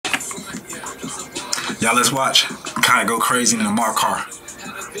Y'all, let's watch Kyia go crazy in the Mark car.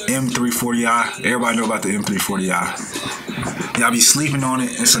 M340i. Everybody know about the M340i. Y'all be sleeping on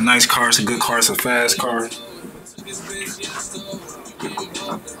it. It's a nice car. It's a good car. It's a fast car.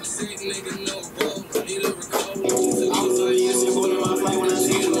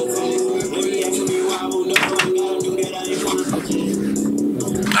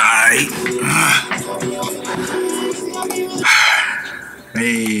 Alright.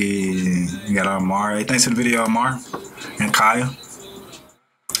 Hey, you got Amar. Hey, thanks for the video, Amar and Kyia.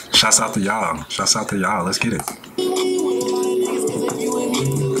 Shouts out to y'all. Shouts out to y'all. Let's get it.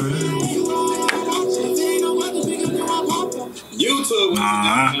 YouTube,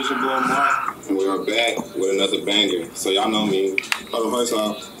 and we are back with another banger. So y'all know me. First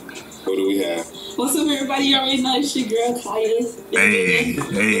off, who do we have? What's up, everybody? You already know it's your girl, Kyia. Hey.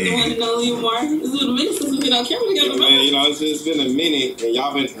 The one and only Mark. It's been a minute since we've been on camera together. Man, you know, it's been a minute, and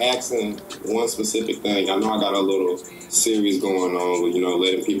y'all been asking one specific thing. I know I got a little series going on with, you know,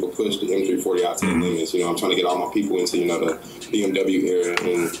 letting people push the M340i to the limits. You know, I'm trying to get all my people into, you know, the BMW era,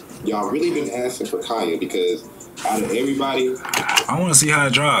 and y'all really been asking for Kyia because out of everybody, I want to see how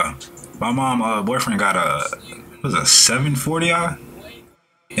it drive. My mom, boyfriend got a 740i?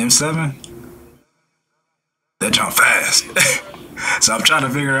 M7? That jump fast. So I'm trying to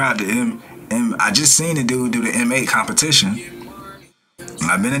figure out the I just seen the dude do the M8 competition.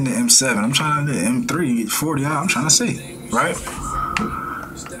 I've been in the M7. I'm trying to do the M340i. I'm trying to see, right?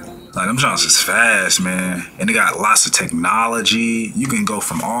 Like, them jumps is fast, man. And they got lots of technology. You can go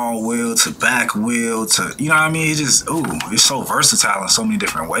from all wheel to back wheel to, you know what I mean? It just, ooh, it's so versatile in so many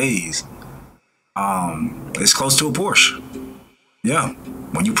different ways. It's close to a Porsche. Yeah.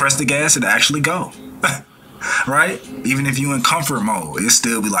 When you press the gas, it actually go. Right? Even if you in comfort mode, it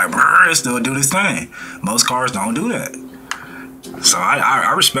still be like, it still do this thing. Most cars don't do that. So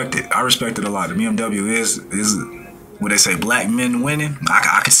I respect it. I respect it a lot. The BMW is what they say, black men winning.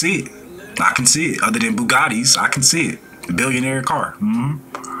 I can see it. I can see it. Other than Bugattis, I can see it. The billionaire car.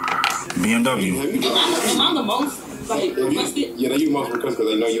 BMW. Am I the most? Like, yeah, they use most because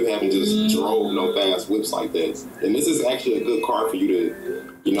they know you haven't just drove no fast whips like that. And this is actually a good car for you to,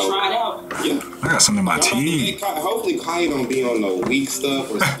 you know, try it out. Yeah. I got something in my teeth. Hopefully Kyia don't be on the weak stuff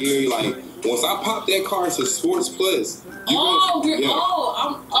or scary. Like, once I pop that car to Sports Plus. Sports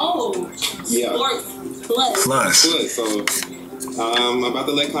Plus. So, I'm about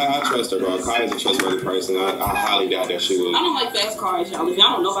to let Kyia, I trust her, bro. Kyia's a trustworthy person. I highly doubt that she would. I don't like fast cars, y'all. If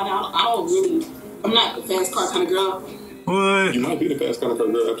y'all don't know by now, I'm not a fast car kind of girl. What? You might be the fast car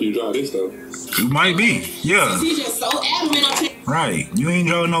girl after you drive this, though. You might be, yeah. He's just so adamant on it. Right. You ain't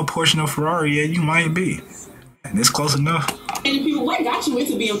drove no Porsche, no Ferrari yet. You might be. And it's close enough. And people, what got you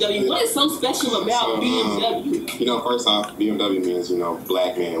into BMW? What is so special about BMW? You know, first off, BMW means, you know,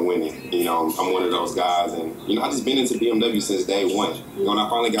 black man winning. You know, I'm one of those guys, and, you know, I just been into BMW since day one. You know, when I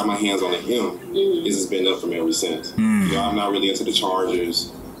finally got my hands on the M, this has been up from ever since. You know, I'm not really into the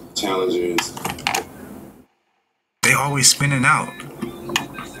Chargers, Challengers. They always spinning out.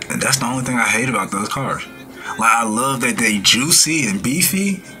 And that's the only thing I hate about those cars. Like, I love that they juicy and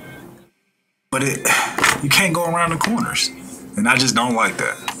beefy, but you can't go around the corners. And I just don't like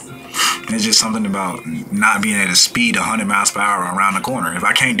that. It's just something about not being able to speed 100 miles per hour around the corner. If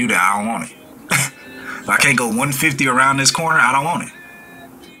I can't do that, I don't want it. If I can't go 150 around this corner, I don't want it.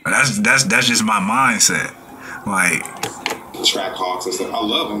 That's just my mindset. Like, track hawks and stuff. I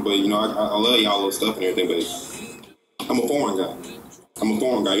love them, but, you know, I love y'all little stuff and everything, but I'm a foreign guy.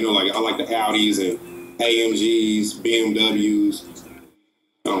 You know, like, I like the Audis and AMGs, BMWs.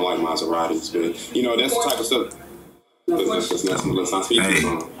 I don't like Maseratis, but, you know, that's the type of stuff. Let's not speak to hey,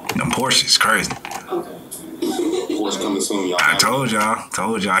 them Porsches crazy. Okay. Porsche coming soon, y'all. I told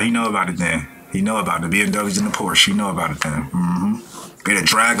y'all. He know about it then. He know about the BMWs and the Porsche. He know about it then. It'll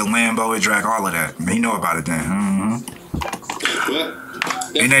drag a Lambo. It drag all of that. He know about it then.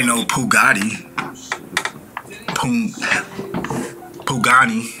 It ain't no Bugatti.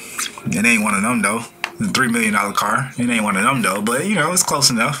 Pugani. It ain't one of them though. The $3 million car. It ain't one of them though. But you know, it's close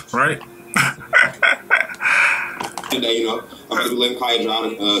enough, right? Today, you know, I'm going to let Kyia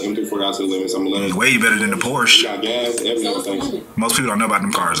drive M340i to the limits. I'm gonna let way better than the Porsche. You got gas, everything. Most people don't know about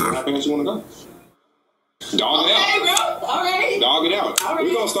them cars though. How fast you want to go? Dog it out. All right. Dog it out.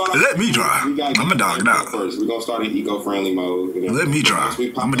 We're going to start. Let me drive. I'm going to dog it out. First, we're going to start in eco-friendly mode. Let me drive.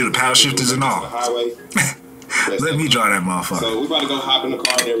 I'm going to do the paddle shifters and all. Let me drive that motherfucker. So we're about to go hop in the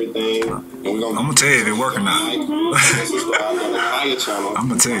car and everything. And we're gonna, I'm going to tell you if it work or not. Subscribe to the Kyia channel. I'm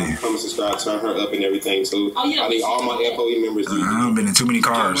going to tell you. Come and subscribe, turn her up and everything. So I need all my FOE members. I've been in too many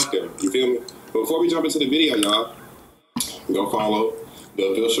cars. You feel me? But before we jump into the video, y'all, go follow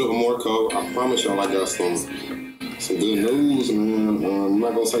They'll show up more cold. I promise y'all, I got some good news, man. I'm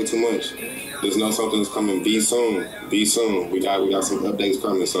not gonna say too much. Just know something's coming. Be soon. Be soon. We got some updates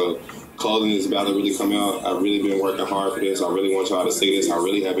coming. So clothing is about to really come out. I've really been working hard for this. I really want y'all to see this. I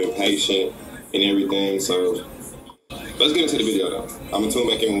really have been patient and everything. So let's get into the video though. I'm gonna tune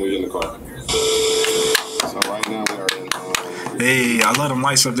back in when we get in the car. So right now we are in. Hey, I love them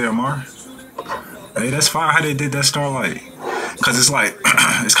lights up there, Mar. Hey, that's fire how they did that starlight. Cause it's like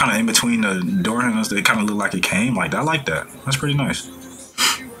it's kind of in between the door handles. They kind of look like it came like that. I like that. That's pretty nice.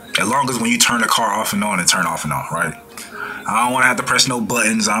 As long as when you turn the car off and on, it turn off and on, right? I don't want to have to press no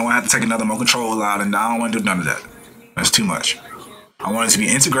buttons. I don't want to have to take another remote control out, and I don't want to do none of that. That's too much. I want it to be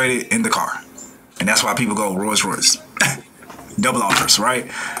integrated in the car, and that's why people go Rolls Royce, double offers, right?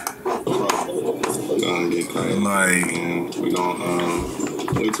 Like we don't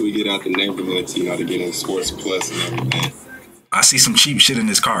wait till we get out the neighborhood to to get in Sports Plus and everything. I see some cheap shit in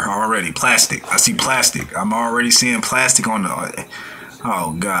this car already. Plastic. I see plastic. I'm already seeing plastic on the.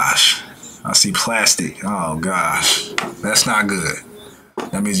 Oh gosh. I see plastic. Oh gosh. That's not good.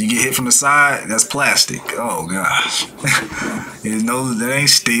 That means you get hit from the side. That's plastic. Oh gosh. That ain't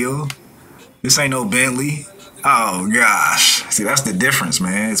steel. This ain't no Bentley. Oh gosh. See, that's the difference,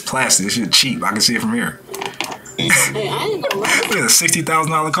 man. It's plastic. This shit cheap. I can see it from here. Hey, I ain't gonna lie. Look at a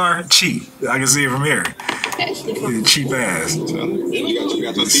 $60,000 car. Cheap. I can see it from here. Cheap ass. You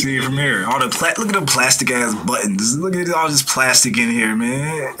see it from here. All the look at the plastic ass buttons. Look at all this plastic in here,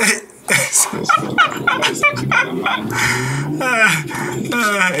 man.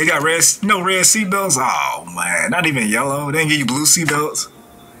 It got red seatbelts. Oh man, not even yellow. They didn't give you blue seatbelts.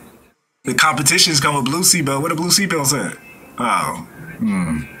 The competitions come with blue seatbelt. Where the blue seatbelts at? Oh,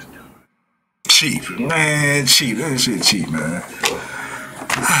 cheap, man. Cheap. That shit cheap, man.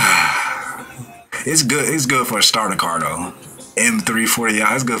 It's good. It's good for a starter car though.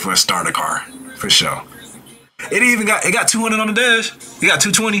 M340i. It's good for a starter car for sure. It got 200 on the dash. It got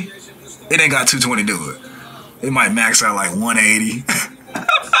 220. It ain't got 220 do it. It might max out like 180.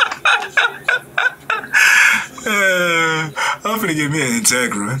 I'm finna get me an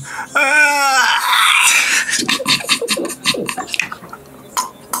Integra.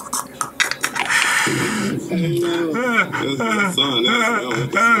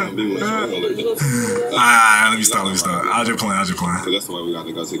 Let me stop. I'll just play. That's the way we got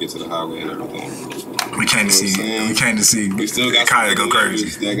to go to get to the highway and everything. We came to see We still got Kyia go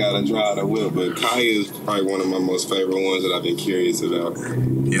crazy. That gotta drive the whip, but Kyia is probably one of my most favorite ones that I've been curious about.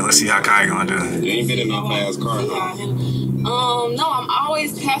 Yeah, let's see how Kyia gonna do. You ain't been in no fast car, though. No, I'm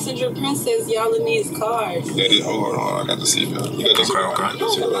always passenger princess, y'all in these cars. That is, hold on, I got the seatbelt. You got the seatbelt on? No,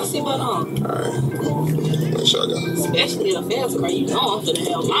 put my seatbelt on. Alright. Make sure I got it. Especially in a fast car, you know I'm finna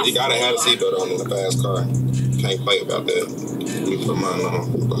have my You gotta have a seatbelt on in a fast car. Can't play about that. Let me put mine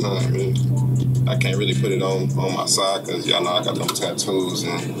on behind me. I can't really put it on my side because y'all know I got them tattoos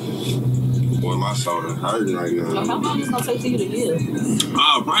and boy, my shoulder hurting right now. How long is it gonna take for you to heal?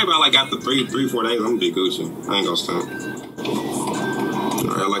 Probably about like after 3-4 days, I'm gonna be Gucci. I ain't gonna stop.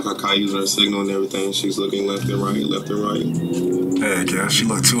 I like how Kyia using her signal and everything. She's looking left and right. Heck yeah, she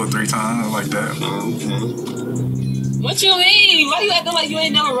looked 2 or 3 times. I like that. What you mean? Why you acting like you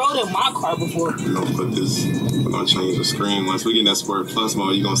ain't never rode in my car before? We're gonna change the screen. Once we get in that Sport Plus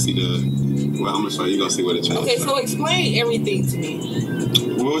mode, you're gonna see I'm gonna show you. You're gonna see what it changes. Okay, so explain everything to me.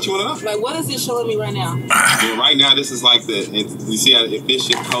 What you wanna know? Like, what is it showing me right now? Well, right now, this is like you see how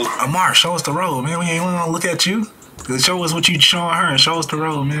efficient coat. Amar, show us the road, man. We ain't want to look at you. Show us what you showing her and show us the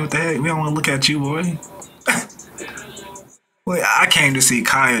road, man. What the heck? We don't want to look at you, boy. Wait, I came to see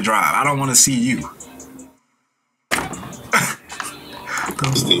Kyia drive. I don't want to see you.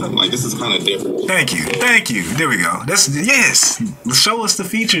 Like, this is kind of different. Thank you. There we go. Yes. Show us the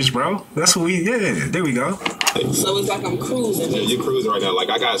features, bro. That's what there we go. So it's like I'm cruising. Yeah, you're cruising right now. Like,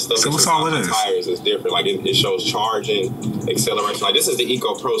 I got stuff. So what's all it is? Tires is different. Like, it shows charging, acceleration. Like, this is the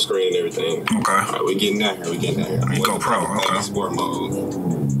Eco Pro screen and everything. Okay. All right, we're getting that here. Eco Pro, okay. Sport mode.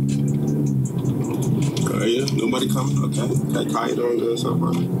 Yeah, nobody coming. Okay. Kyia doing good so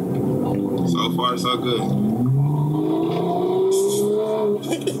far. So far, so good.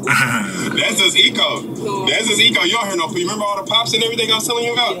 That's just Eco. That's just Eco. You don't hear no. You remember all the pops and everything I was telling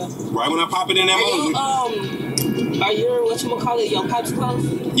you about? Yeah. Right when I pop it in that mode. Are your your pipes closed?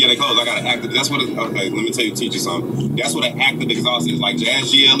 Yeah, they closed. I got an active. That's what. Okay, let me teach you something. That's what an active exhaust is. Like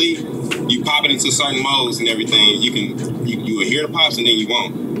Jazz GLE, you pop it into certain modes and everything. You will hear the pops and then you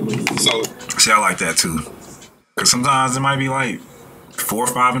won't. So see, I like that too. Cause sometimes it might be like 4 or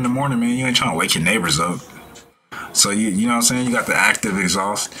 5 in the morning, man. You ain't trying to wake your neighbors up. So you know what I'm saying? You got the active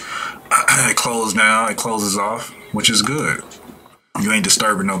exhaust. It closes down, it closes off, which is good. You ain't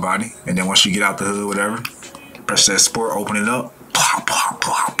disturbing nobody. And then once you get out the hood, whatever, press that sport, open it up. Blah, blah,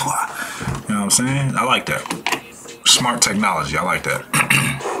 blah, blah. You know what I'm saying? I like that. Smart technology. I like that.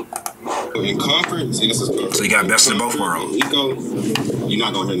 In comfort, see, this is comfort. So you got best of both worlds. Eco, you're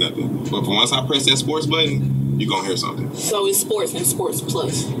not gonna hear nothing. But once I press that sports button, you're gonna hear something. So it's sports and sports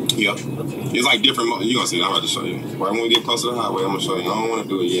plus. Yep. It's like different. You're gonna see it. I'm about to show you. Right when we get close to the highway, I'm gonna show you. I don't want to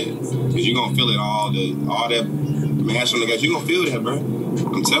do it yet. Because you're gonna feel it all that mash on the gas. You're gonna feel that, bro.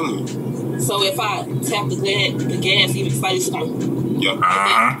 I'm telling you. So if I tap the gas even slightly, it's gonna... Yep.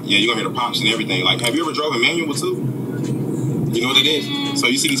 Yeah, you're gonna hear the pops and everything. Like, have you ever drove a manual too? You know what it is? So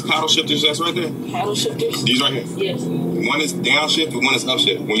you see these paddle shifters that's right there? Paddle shifters? These right here? Yes. One is downshift and one is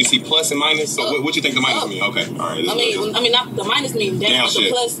upshift. When you see plus and minus, so what you think the minus mean? Okay, all right. I mean, not the minus means down, but the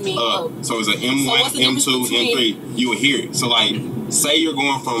plus means up. So it's an M1, M2, M3. You will hear it. So like, say you're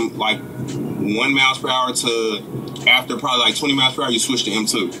going from like 1 miles per hour to after probably like 20 miles per hour, you switch to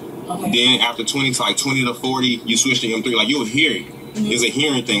M2. Okay. Then after 20 to like 20 to 40, you switch to M3. Like you'll hear it. It's a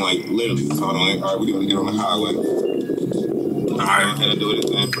hearing thing, like literally. So all right, we're gonna get on the highway. All right, I had to do it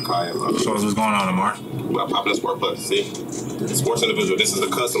for Kyia. So what's going on, Lamar? Well, popping the Sport Plus. See, Sports Individual. This is the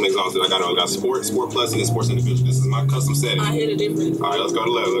custom exhaust that I got on. I got Sport Plus, and then Sports Individual. This is my custom setting. I hear the difference. All right, let's go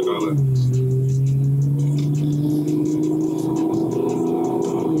to left. Let's go to left.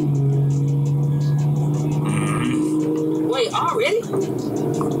 Wait, already?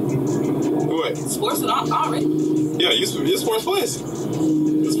 What? Sports already? Yeah, you Sports Plus.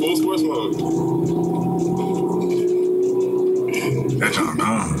 It's full sports mode. That's all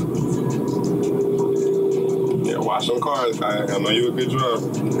gone. Yeah, wash them cars, Kyia. I know you a good driver.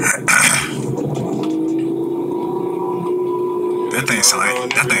 That thing sound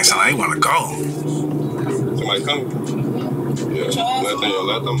like he wanna go. Somebody come. Yeah,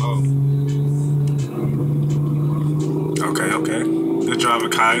 let them know. Okay. Good driver,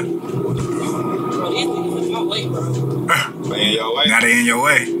 Kyia. They in your way. Now they in your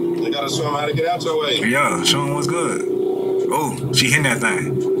way. You gotta show them how to get out your way. Yeah, show them what's good. Oh, she hitting that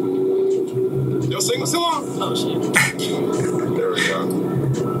thing. Your signal still on? Oh, shit. There we go.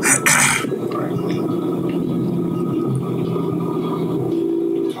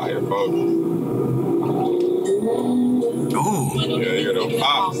 Kyia, folks. Ooh. Yeah, you got them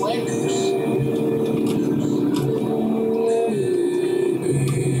pops.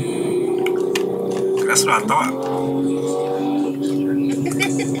 That's what I thought.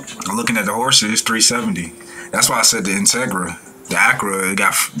 I'm looking at the horses, 370. That's why I said the Integra. The Acura, it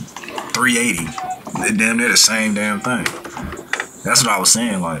got 380. Damn, they're the same damn thing. That's what I was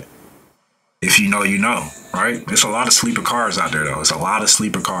saying, like, if you know, you know, right? There's a lot of sleeper cars out there, though. It's a lot of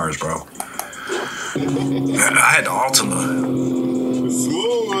sleeper cars, bro. I had the Altima.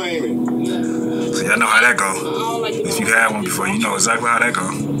 Smooth, ain't it? See, I know how that go. If you had one before, you know exactly how that go.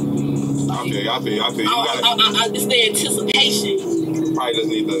 I feel. It's the anticipation.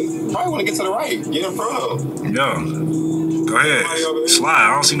 Probably want to get to the right. Get in front of them. Yo, go ahead. Slide. I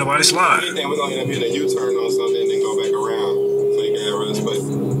don't see nobody slide. We're going to end up hitting a U-turn on something and then go back around so you can have real space.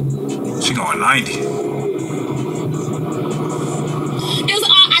 She going 90.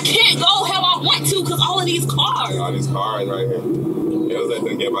 I can't go how I want to because all of these cars. All these cars right here. Yeah, let's let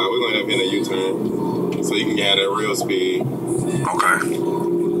them get by. We're going to end up hitting a U-turn so you can get that real speed. Okay.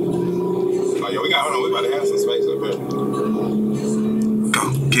 Yo, we about to have some space up here. Go,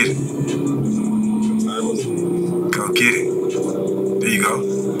 get it. Go, get it. There you go.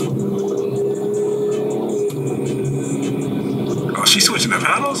 Oh, she switching the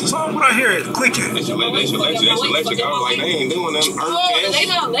paddles or something? What I hear it clicking. They should let you go. Like, they ain't doing nothing. They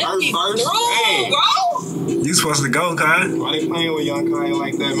don't let me first. Hey. Bro. You supposed to go, Kyia. Why they playing with young Kyia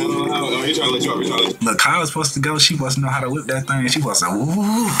like that, man? Oh, he's trying to let you up. Look, Kyia was supposed to go. She supposed to know how to whip that thing. She supposed to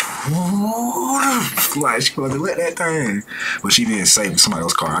like, she supposed to whip that thing. But she didn't save somebody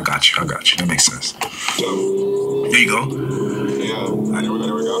else's car. I got you. That makes sense. There you go. Yeah. There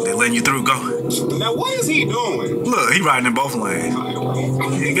we go. They letting you through. Go. Now, what is he doing? Look, he riding in both lanes.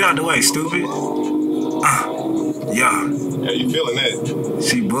 Yeah, get out the way, stupid. Yeah, you feeling that?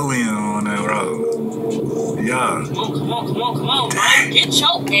 She bullying on that road. Yeah. Come on, bro. Get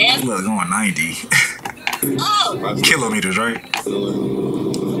your ass. Look, going 90. Oh. Kilometers, right?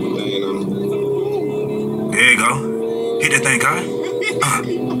 There you go. Hit that thing, Kyia.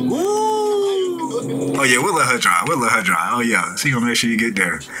 Oh, yeah, we'll let her drive. Oh, yeah. She gonna make sure you get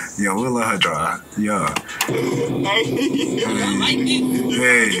there. Yeah, we'll let her drive. Yeah. Hey.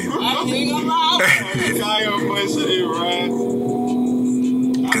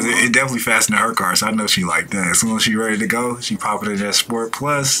 Because it definitely fastened to her car, so I know she like that. As soon as she ready to go, she pop it in that Sport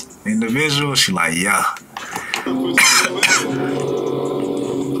Plus individual. She like, yeah.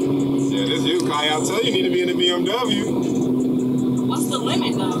 Kyia, I'm telling you, you need to be in the BMW. What's the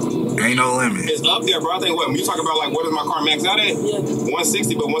limit though? Ain't no limit. It's up there, bro. I think when you talk about like what is my car max out at? Yeah.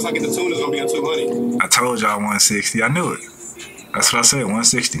 160, but once I get the tune, it's gonna be a 200. I told y'all 160. I knew it. That's what I said,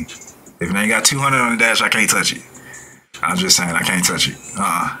 160. If it ain't got 200 on the dash, I can't touch it. I'm just saying, I can't touch it.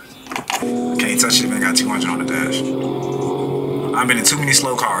 Can't touch it if it ain't got 200 on the dash. I've been in too many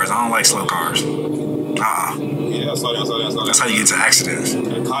slow cars. I don't like slow cars. Yeah, slow down. That's how you get to accidents.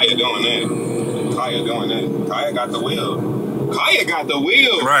 Kyia doing that. Kyia got the wheel.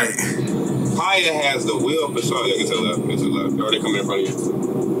 Right. Kyia has the wheel for sure. Yeah, get to the left. Or they coming in front of you.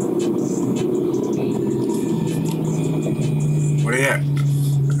 Where they at?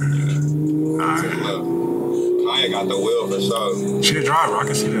 Alright. Kyia got the wheel for sure. She the driver. I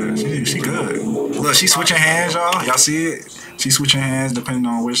can see that. She good. Look, she switching hands, y'all. Y'all see it? She switching hands depending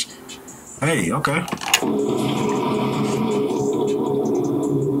on which. Hey, okay.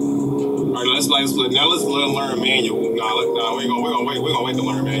 Alright, let's learn manual. Nah, we're gonna wait to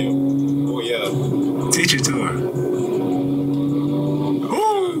learn manual. Oh yeah. Teach it to her.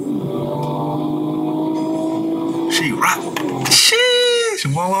 Ooh. She rock. Sheesh.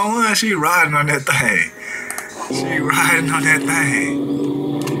 111. She riding on that thing.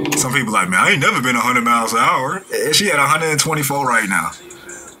 Some people like, man, I ain't never been 100 miles an hour. She at 124 right now.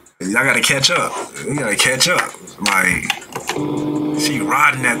 Y'all gotta catch up. You gotta catch up. Like, she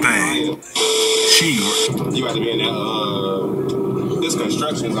riding that thing. You have to be in that this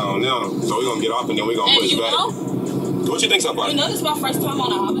construction zone now. So we're gonna get off and then we're gonna push back. Know? What you think so far? You know this is my first time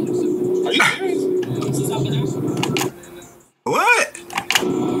on a highway. Are you serious? Since I've been there. What?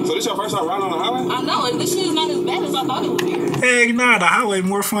 So this your first time riding on the highway? I know, and this shit is not as bad as I thought it would be. Heck nah, the highway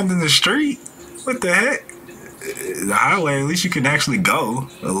more fun than the street. What the heck? The highway, at least you can actually go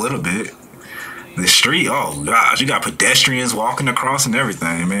a little bit. The street, oh gosh, you got pedestrians walking across and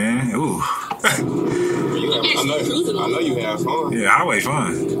everything, man. Ooh. I know you have fun. Yeah, highway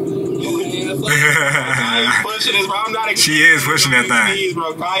fun. Pushing this, bro. I'm not. She is pushing that thing. These,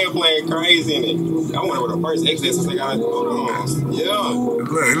 bro. Kyia playing crazy in it. I wonder what the first exit is. They got on. Yeah.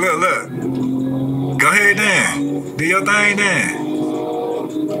 Look. Go ahead then. Do your thing then.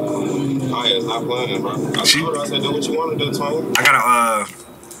 Kyia's not playing, bro. I told her, I said, do what you want to do, Tony.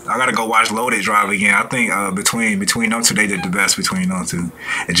 I gotta go watch Loaded drive again. I think between them two, they did the best between them two.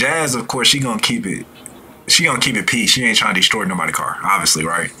 And Jazz, of course, she gonna keep it. She gonna keep it peace. She ain't trying to destroy nobody's car, obviously,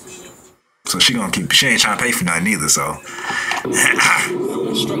 right? So she ain't trying to pay for nothing either. So.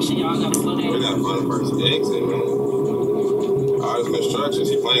 Construction, y'all gotta slow down. We gotta find the first exit, man. All this construction,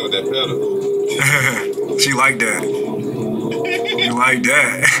 she playing with that pedal. She like that. You like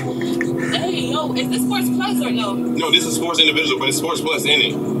that. Hey, yo, is this Sports Plus or no? No, this is Sports Individual, but it's Sports Plus in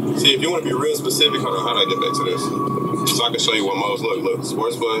it. See, if you want to be real specific, hold on, how do I get back to this? So I can show you what modes. Look,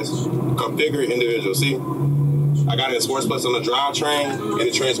 Sports Plus, configure individual. See, I got it in Sports Plus on the drivetrain, and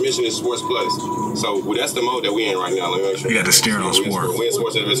the transmission is Sports Plus. So that's the mode that we in right now. Let me make sure. You got the steering on Sport. We're in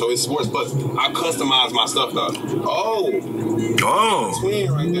Sports Individual, so it's Sports Plus. I customize my stuff though. Oh,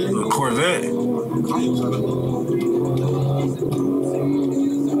 twin right there. Little Corvette.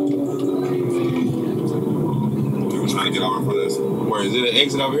 Trying to get over for this. Where is it? An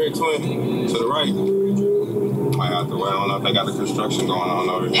exit over here, twin? To the right. I have to. I don't know if they got the construction going on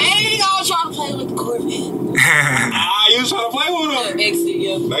over here. Hey, y'all trying to play with the Corvette. You trying to play with them? Exit,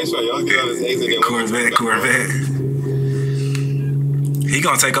 yeah. Nice one. Y'all get on this exit. Corvette. He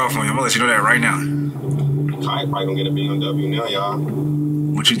gonna take off on you. I'm gonna let you know that right now. Kyia probably gonna get a BMW now, y'all.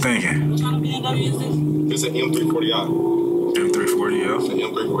 What you thinking? What kind of BMW is this? It's an M340i. M340i. It's an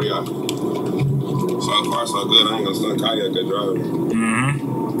M340i. So far, so good. I ain't gonna stunt Kyia a good driver.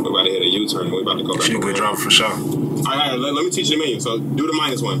 Mm-hmm. We about to hit a U-turn. We about to go back. She a good driver for sure. All right, let me teach you the menu. So do the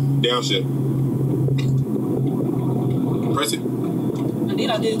 -1. Downshift. Press it. I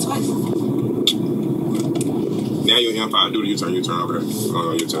did it twice. Now you're in M5. Do the U-turn over there.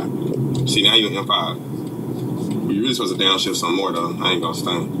 Oh, U-turn. See, now you're in M5. You really supposed to downshift some more, though. I ain't gonna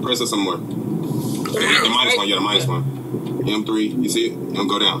stun. Press it some more. The -1. Yeah, the -1. M3. You see it? M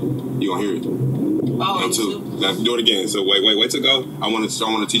go down. You gonna hear it. M2. Now do it again. So wait to go. I want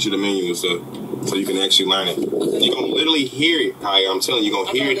to teach you the menu so you can actually learn it. You're gonna literally hear it, Kyia. I'm telling you, you're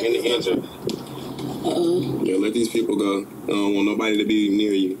gonna hear it in the engine. Yeah, let these people go. I don't want nobody to be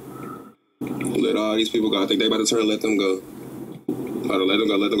near you. Let all these people go. I think they about to turn. Let them go. Hold on. Let them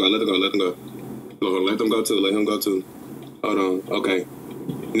go. Let them go too. Hold on. Okay.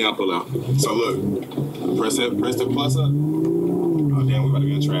 Now pull out. So look. Press the plus up. Oh damn, we about to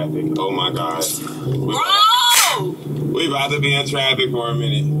be in traffic. Oh my god. We about to be in traffic for a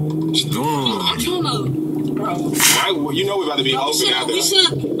minute. I'm trying to. Bro. Right, well, you know we're about to be hosting out there. We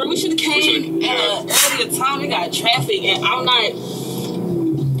should have came at an earlier time. We got traffic, and I'm not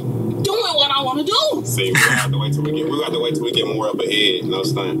doing what I want to do. See, we're gonna have to wait till we get more up ahead. You know what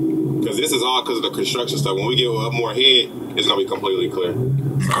I'm saying? Because this is all because of the construction stuff. When we get up more ahead, it's gonna be completely clear.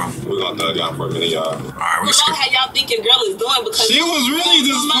 We're gonna thug out for a minute, y'all. All right, I don't know how y'all think your girl is doing because she was really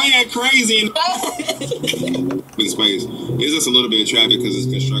just playing crazy. In space, it's just a little bit of traffic because it's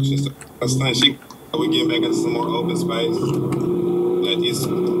construction stuff. That's nice. We get back into some more open space. Let these,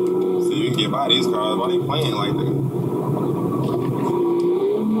 so you can get by these cars. Why they playing like that?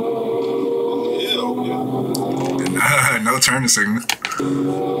 Yeah. No turning signal.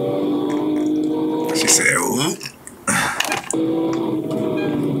 She said, "Whoop."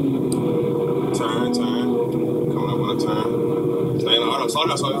 Turn. Coming up on a turn. Stay in the auto. Slow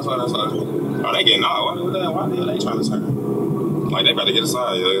down. Oh, they getting out. Why are they trying to turn? Like, they better get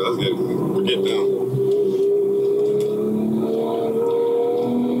aside. Yeah, let's get them. Okay.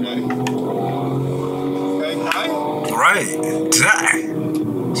 Right.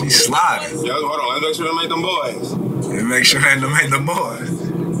 She's sliding. Yo, hold on. Let's make sure they make them boys. Make sure they make them boys.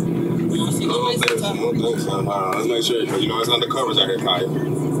 Let's make sure, because you know it's undercovers out here, Kyia.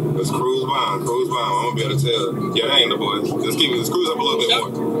 Let's cruise by. I'm gonna be able to tell. Yeah, that ain't the boys. Let's cruise up a little bit more.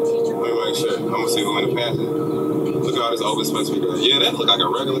 Let me make sure. I'm gonna see who in the passage. Look at all this open space we got. Yeah, that look like a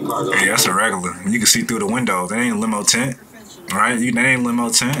regular car. Though. Yeah, that's a regular. You can see through the window. That ain't limo tent, right? That ain't limo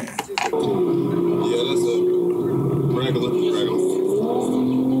tent. Yeah, that's a regular.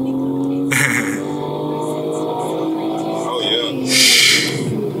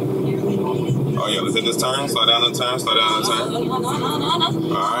 Oh yeah, let's hit this turn. Slow down the turn. No.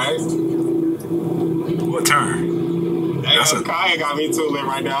 Alright. What turn? Hey, Kyia got me too lit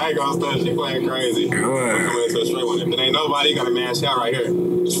right now. I ain't gonna start. She playing crazy. Good. Coming into a straight one. If there ain't nobody, you gotta mash out right here.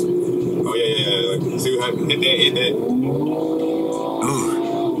 Oh yeah. See what happened? Hit that. Ooh.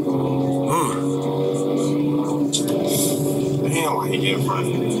 Damn, why he get in front?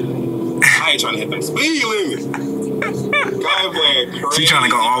 I ain't trying to hit them speed limits. Kyia playing crazy. She trying to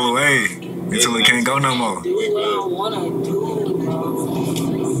go all the way until it can't go no more. I don't want to do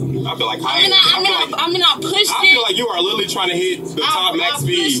I feel like I pushed it. I feel like you are literally trying to hit the top max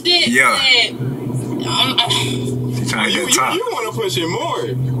speed. Yeah. She trying to get top. You want to push it more.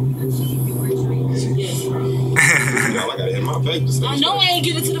 Yes. I gotta hit my vape. I know I ain't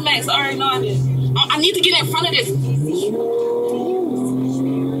getting to the max. I already know I did. I need to get in front of this.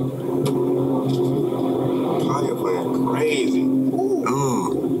 Kyia playing crazy.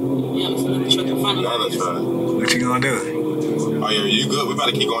 Ooh. Yeah, I'm gonna truck in front of Another try. What you gonna do? Oh yeah, you good? We about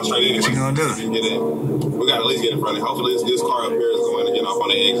to keep going straight in. What you gonna do? Get in. We gotta at least get in front of it. Hopefully this car up here is going to get off on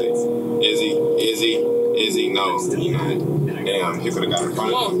the exit. Is he? No. Damn, he could have got in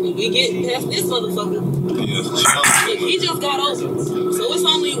front of him. We get past this motherfucker. Yeah. Look, he just got over. So it's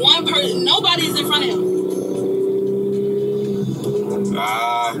only one person. Nobody's in front of him.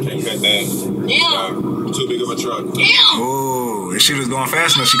 Can't cut that. Damn. Too big of a truck. Damn. Oh, if she was going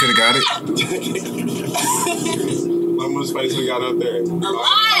fast enough, she could have got it. How much space we got up there?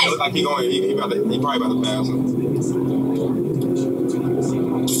 Alive. Looks like he probably about to pass him.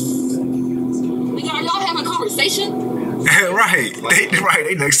 Nigga, are y'all having a conversation? Right.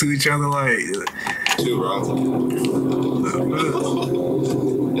 They next to each other like. Too, bro.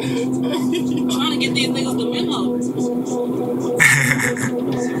 Trying to get these niggas the memo.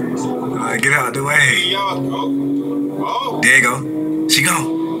 Get out the way. Oh. There you go. She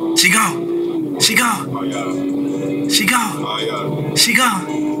gone. Oh yeah. She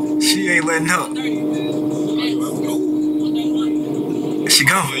gone. She ain't letting up. She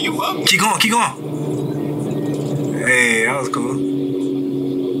gone. Keep going. Hey, that was cool.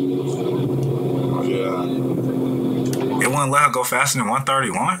 Oh yeah. It wouldn't let her go faster than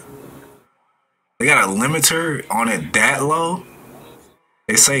 131. They got a limiter on it that low.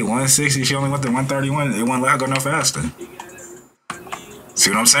 They say 160. She only went to 131. It wouldn't let her go no faster. See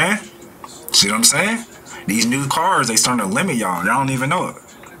what I'm saying? These new cars, they starting to limit y'all. Y'all don't even know it.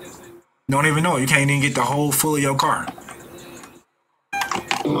 You don't even know it. You can't even get the whole full of your car.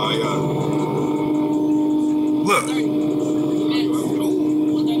 Oh yeah. Look.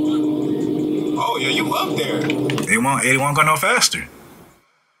 Oh yeah, you up there. It won't go no faster.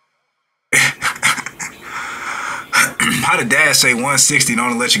 How did Dad say 160 and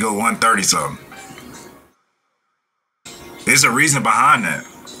only let you go 130 something? There's a reason behind that.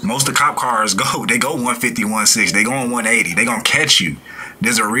 Most of the cop cars go 150, 160. They go on 180. They gonna catch you.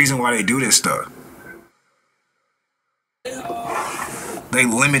 There's a reason why they do this stuff. They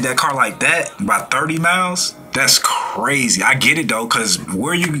limit that car like that by 30 miles. That's crazy. I get it though, cause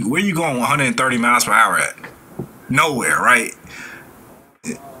where you going 130 miles per hour at? nowhere, right?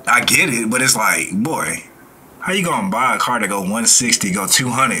 I get it, but it's like, boy, how you gonna buy a car that go 160, go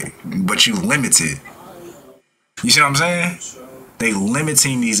 200, but you limited? You see what I'm saying? They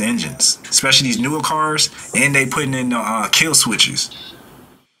limiting these engines, especially these newer cars, and they putting in kill switches.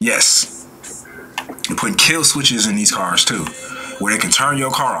 Yes, they're putting kill switches in these cars too, where they can turn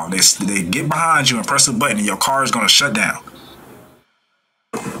your car off. They get behind you and press a button, and your car is gonna shut down.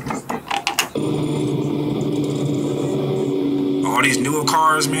 All these newer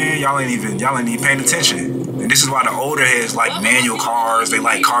cars, man, y'all ain't even paying attention. And this is why the older heads like manual cars. They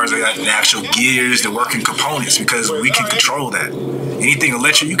like cars that got the actual gears, the working components, because we can control that. Anything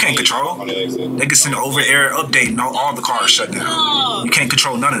electric, you can't control. They can send an over-air update and all the cars shut down. You can't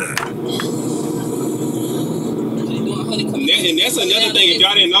control none of that. And that's another thing. If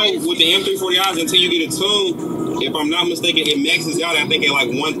y'all didn't know, with the M340i's, until you get it tuned, if I'm not mistaken, it maxes out, I think, at like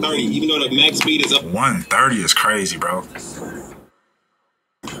 130, even though the max speed is up. 130 is crazy, bro.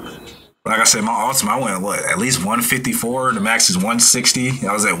 Like I said, my Ultima, I went, what, at least 154. The max is 160.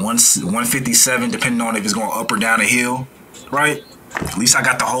 I was at 157, depending on if it's going up or down a hill, right? At least I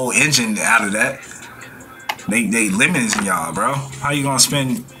got the whole engine out of that. They limiting y'all, bro. How you going to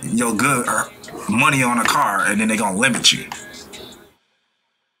spend your good money on a car and then they going to limit you?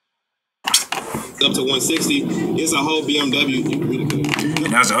 Up to 160, it's a whole BMW.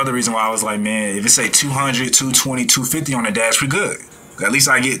 And that's the other reason why I was like, man, if it say 200, 220, 250 on the dash, we good. At least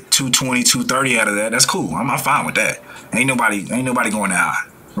I get 220, 230 out of that. That's cool. I'm fine with that. Ain't nobody going that high,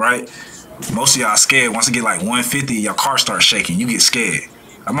 right? Most of y'all scared. Once it get like 150, your car starts shaking. You get scared.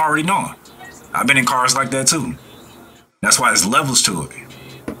 I'm already knowing. I've been in cars like that too. That's why there's levels to it.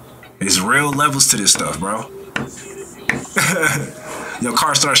 There's real levels to this stuff, bro. Your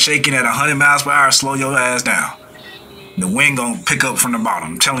car starts shaking at 100 miles per hour, slow your ass down. The wind gonna pick up from the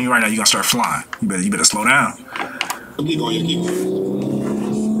bottom. I'm telling you right now, you're gonna start flying. You better slow down.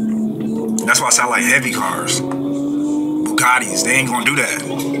 That's why I say I like heavy cars. Bugattis, they ain't gonna do that.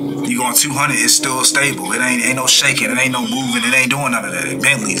 You going 200, it's still stable. It ain't no shaking, it ain't no moving, it ain't doing none of that.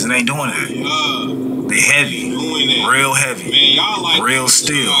 Bentleys, it ain't doing that. They heavy, real heavy, man, y'all like real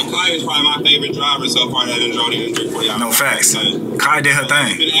steel. Kyia is probably my favorite driver so far that enjoyed the M340i. No facts. Kyia did her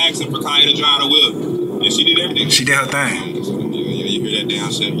thing. I've been asking for Kyia to drive the whip, and she did everything. She did her thing. Yeah, you hear that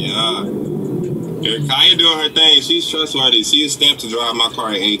damn shit, yeah. Kyia doing her thing. She's trustworthy. She is stamped to drive my car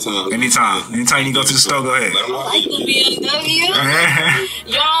at any time. Anytime you go to the store, go ahead. I like the BMW.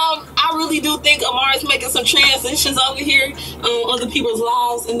 Y'all, I really do think Amar is making some transitions over here on other people's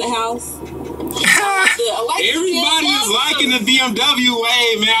lives in the house. Everybody is liking the BMW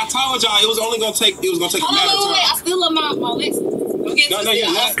way, man. I told y'all it was gonna take a matter of time. I still love my Lexus.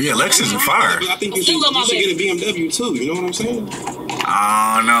 Yeah, Lexus is fire. I think you should get a BMW too. You know what I'm saying?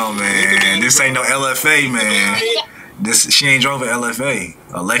 I don't know, man. This ain't no LFA, man. She ain't drove a LFA,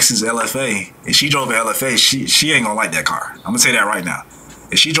 a Lexus LFA. If she drove a LFA, she ain't gonna like that car. I'm gonna say that right now.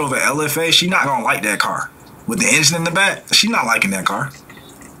 If she drove a LFA, she not gonna like that car. With the engine in the back, she not liking that car.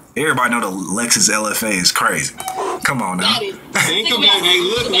 Everybody know the Lexus LFA is crazy. Come on now. Think about it. Hey,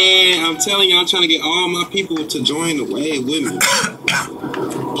 look, man. I'm telling you, I'm trying to get all my people to join the wave with me.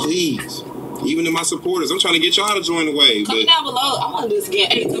 Please. Even to my supporters, I'm trying to get y'all to join the wave. Comment down below. I want to do this again.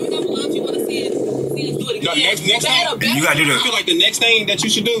 Hey, comment down below if you want to see us do it again. No, next thing, you gotta do I feel like the next thing that you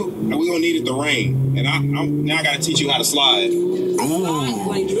should do, and we're gonna need it to rain. And now I gotta teach you how to slide. Ooh.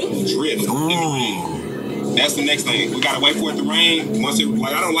 Like drift. Ooh. That's the next thing. We gotta wait for it to rain. I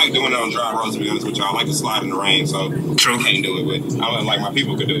don't like doing it on dry roads, to be honest with y'all. I like to slide in the rain, so True. I can't do it, but I like my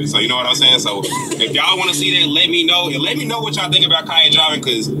people could do it. So you know what I'm saying? So if y'all want to see that, let me know. And let me know what y'all think about Kyia driving,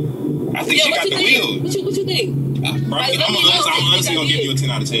 because I think she got the wheel. What you think? Bro, I'm honestly gonna give you a 10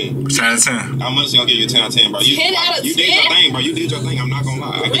 out of 10. 10 out of 10. I'm honestly gonna give you a 10 out of 10, bro. 10 out of 10? You did your thing, bro. You did your thing. I'm not gonna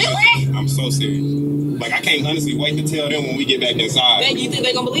lie. Really? I'm so serious. Like, I can't honestly wait to tell them when we get back inside. You think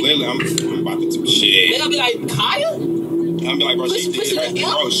they're gonna believe Literally, I'm about to shit. They're gonna be like, Kyia? I'm gonna be like, bro, she did her thing.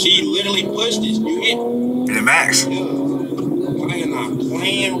 Bro, she literally pushed it. You hit The max. Why you not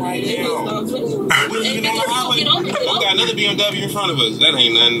playing right now? We're even on the highway. We got another BMW in front of us. That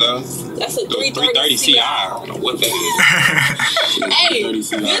ain't nothing, though. That's a 330 I don't know what that is. Hey,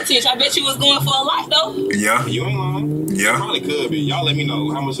 vintage. I bet you was going for a lot, though. Yeah. You ain't lying. Yeah. Probably could be. Y'all let me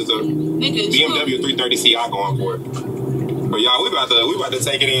know how much is a BMW 330 Ci going for. But y'all, we about to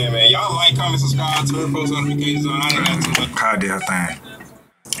take it in, man. Y'all like, comment, subscribe, turn post notifications on. I ain't got too much. Kyia did her thing.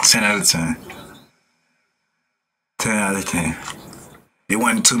 10 out of 10. 10 out of 10. It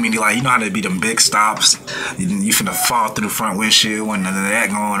wasn't too many, like, you know how they be them big stops. You finna fall through the front windshield. Wasn't none of that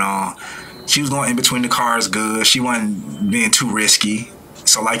going on. She was going in between the cars good. She wasn't being too risky.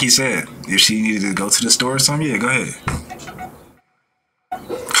 So like he said, if she needed to go to the store or something, yeah, go ahead.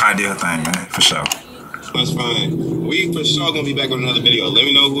 Kai did her thing, man, for sure. That's fine. We for sure gonna be back with another video. Let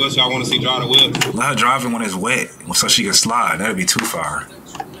me know who else y'all want to see drive the whip. Let her drive it when it's wet, so she can slide. That'd be too far.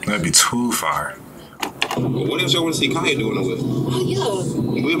 That'd be too far. What else y'all want to see Kyia doing the whip? Oh,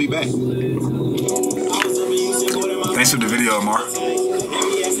 yeah. We'll be back. Thanks for the video, Amar.